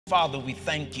Father, we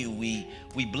thank you. We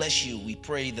bless you. We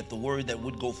pray that the word that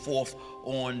would go forth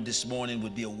on this morning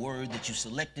would be a word that you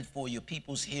selected for your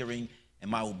people's hearing, and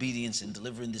my obedience in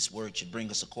delivering this word should bring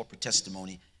us a corporate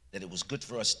testimony that it was good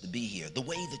for us to be here. The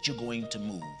way that you're going to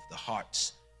move, the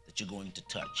hearts that you're going to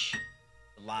touch,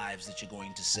 the lives that you're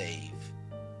going to save,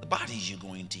 the bodies you're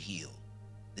going to heal,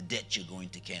 the debt you're going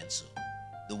to cancel,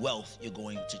 the wealth you're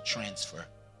going to transfer,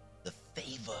 the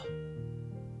favor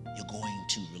you're going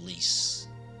to release.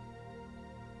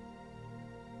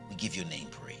 We give your name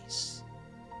praise.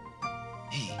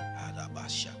 We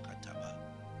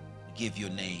give your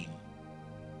name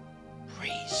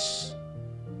praise.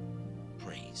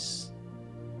 Praise.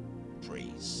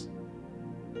 Praise.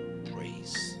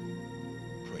 Praise.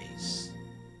 Praise.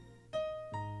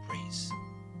 Praise.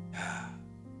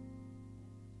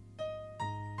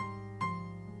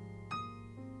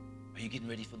 Are you getting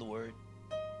ready for the word?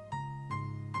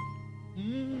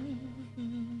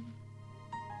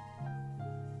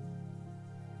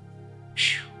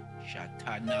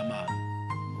 Shatanama,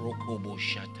 Rokobo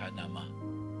Shatanama,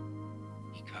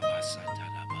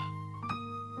 Ikabasatanama.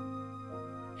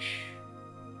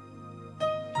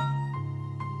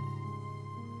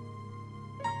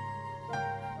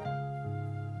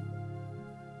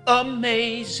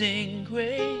 Amazing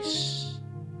grace,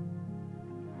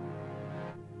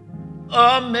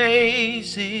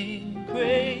 amazing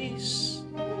grace,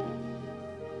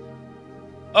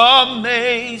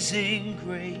 amazing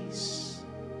grace.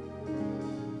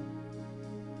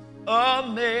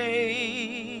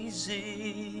 Amazing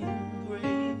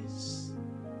grace,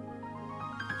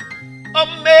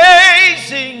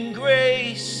 amazing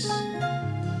grace,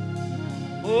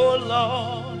 oh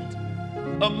Lord,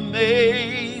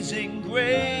 amazing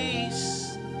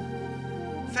grace.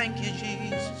 Thank you,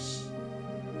 Jesus.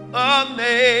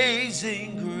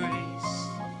 Amazing grace,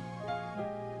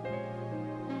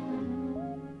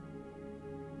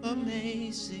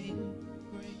 amazing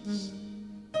grace.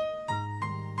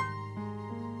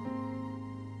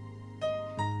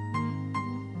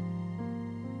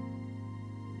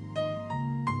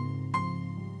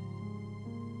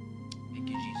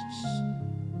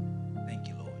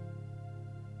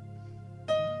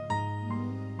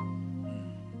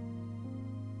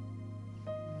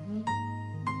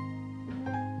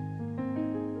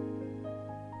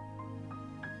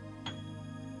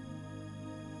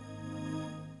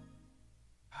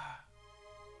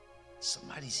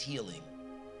 Somebody's healing.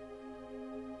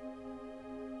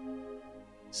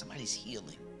 Somebody's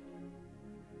healing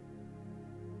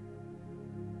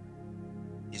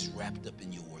is wrapped up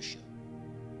in your worship.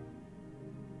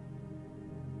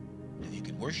 If you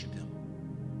can worship him,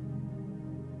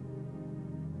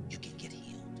 you can get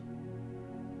healed.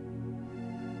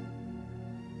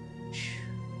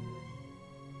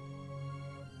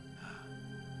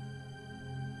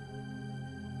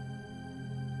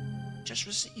 Just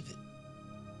receive it.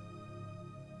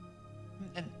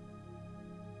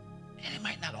 And it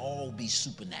might not all be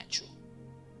supernatural.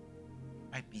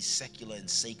 It might be secular and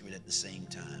sacred at the same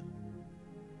time.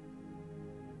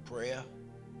 Prayer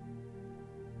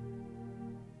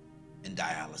and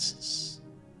dialysis.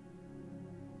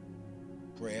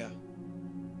 Prayer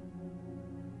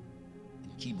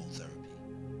and chemotherapy.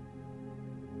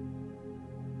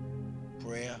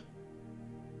 Prayer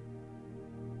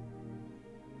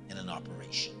and an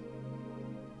operation.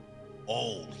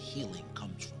 All healing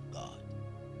comes from God.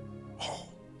 All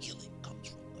healing comes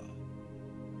from God.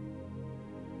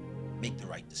 Make the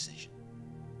right decision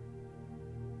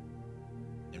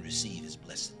and receive his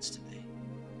blessings today.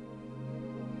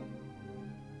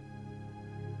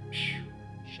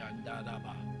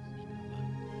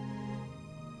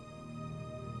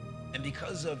 And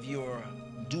because of your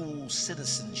dual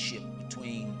citizenship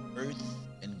between earth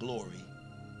and glory,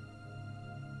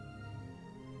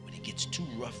 it gets too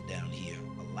rough down here,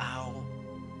 allow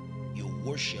your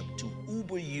worship to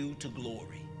Uber you to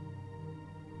glory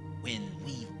when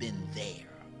we've been there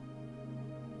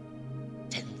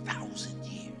 10,000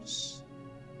 years,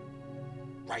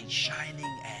 bright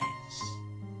shining as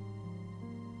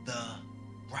the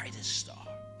brightest star.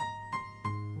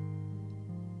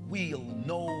 We'll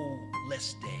no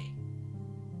less day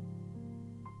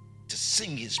to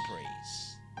sing his praise.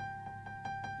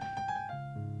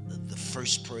 The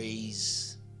first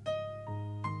praise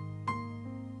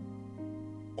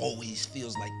always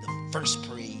feels like the first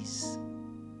praise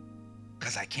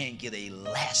because I can't get a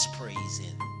last praise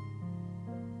in.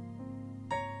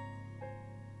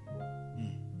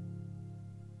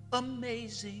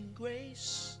 Amazing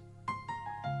grace.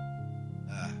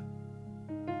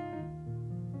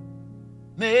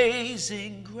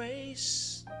 Amazing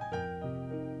grace.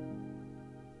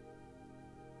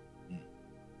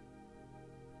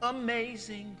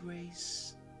 Amazing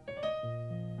grace.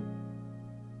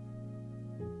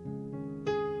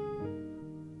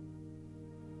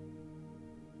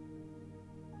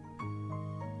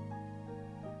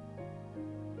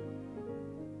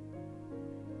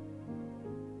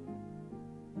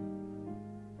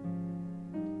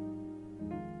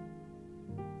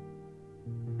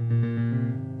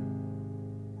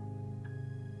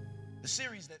 The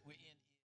series